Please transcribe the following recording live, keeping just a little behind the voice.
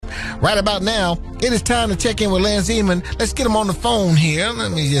Right about now, it is time to check in with Lance Zeman. Let's get him on the phone here.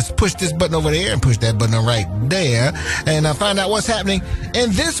 Let me just push this button over there and push that button right there and find out what's happening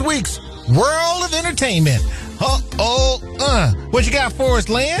in this week's World of Entertainment. What you got for us,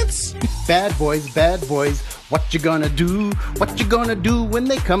 Lance? Bad boys, what you gonna do? What you gonna do when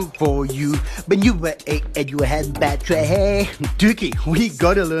they come for you? When you were 8 and you had bad tray. Dookie, we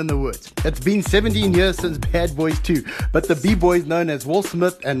gotta learn the words. It's been 17 years since Bad Boys 2, but the B-boys known as Will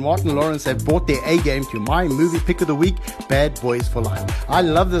Smith and Martin Lawrence have brought their A-game to my movie pick of the week, Bad Boys for Life. I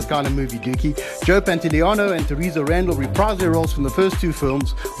love this kind of movie, Dookie. Joe Pantoliano and Teresa Randall reprise their roles from the first two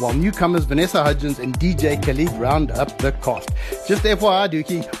films, while newcomers Vanessa Hudgens and DJ Khaled round up the cast. Just FYI,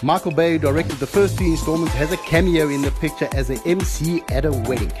 Dookie, Michael Bay, who directed the first two installments, has a cameo in the picture as an MC at a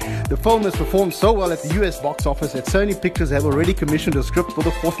wedding. The film has performed so well at the US box office that Sony Pictures have already commissioned a script for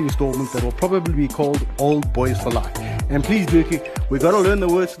the fourth installment that will probably be called Old Boys for Life. And please, Dookie, we got to learn the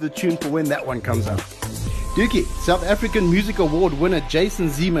words to the tune for when that one comes out. Dookie, South African Music Award winner Jason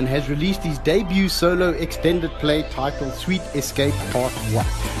Zeman has released his debut solo extended play titled Sweet Escape Part 1.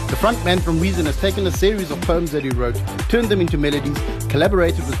 The frontman from Reason has taken a series of poems that he wrote, turned them into melodies,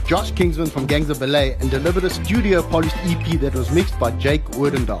 collaborated with Josh Kingsman from Gangs of Ballet, and delivered a studio-polished EP that was mixed by Jake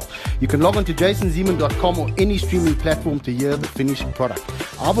Werdendahl. You can log on to jasonzeman.com or any streaming platform to hear the finished product.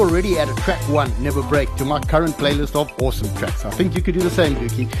 I've already added track 1, Never Break, to my current playlist of awesome tracks. I think you could do the same,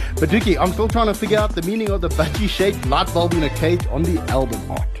 Dookie. But Dookie, I'm still trying to figure out the meaning of the budgie-shaped light bulb in a cage on the album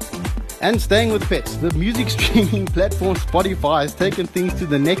art. And staying with pets, the music streaming platform Spotify has taken things to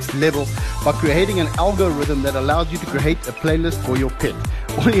the next level by creating an algorithm that allows you to create a playlist for your pet.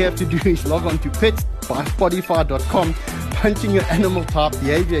 All you have to do is log on to pets.spotify.com, punch in your animal type,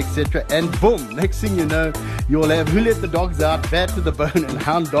 behavior, etc., and boom, next thing you know, you'll have Who Let the Dogs Out, Bad to the Bone, and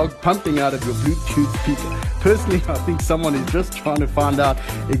Hound Dog pumping out of your Bluetooth speaker. Personally, I think someone is just trying to find out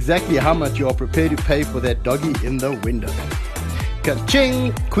exactly how much you are prepared to pay for that doggy in the window.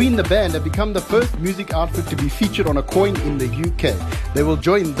 Ka-ching! Queen the band have become the first music outfit to be featured on a coin in the UK. They will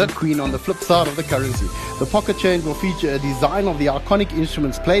join the Queen on the flip side of the currency. The pocket change will feature a design of the iconic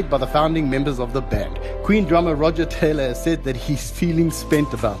instruments played by the founding members of the band. Queen drummer Roger Taylor has said that he's feeling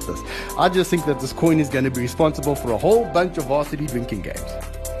spent about this. I just think that this coin is going to be responsible for a whole bunch of varsity drinking games.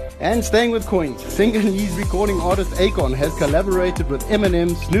 And staying with coins, Senegalese recording artist Akon has collaborated with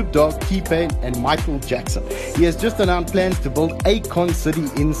Eminem, Snoop Dogg, T-Pain and Michael Jackson. He has just announced plans to build Akon City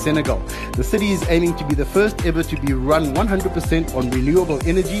in Senegal. The city is aiming to be the first ever to be run 100% on renewable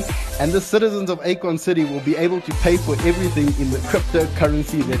energy, and the citizens of Akon City will be able to pay for everything in the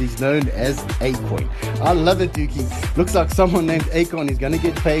cryptocurrency that is known as Akoin. I love it, Dookie. Looks like someone named Akon is going to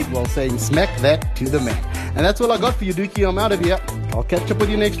get paid while saying smack that to the man. And that's all I got for you, Dookie. I'm out of here. I'll catch up with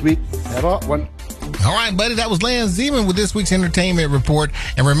you next week. Have a one. All right, buddy. That was Lance Zeman with this week's Entertainment Report.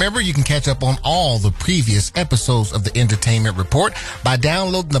 And remember, you can catch up on all the previous episodes of the Entertainment Report by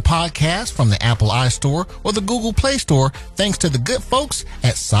downloading the podcast from the Apple iStore or the Google Play Store, thanks to the good folks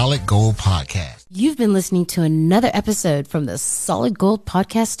at Solid Gold Podcast. You've been listening to another episode from the Solid Gold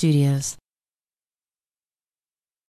Podcast Studios.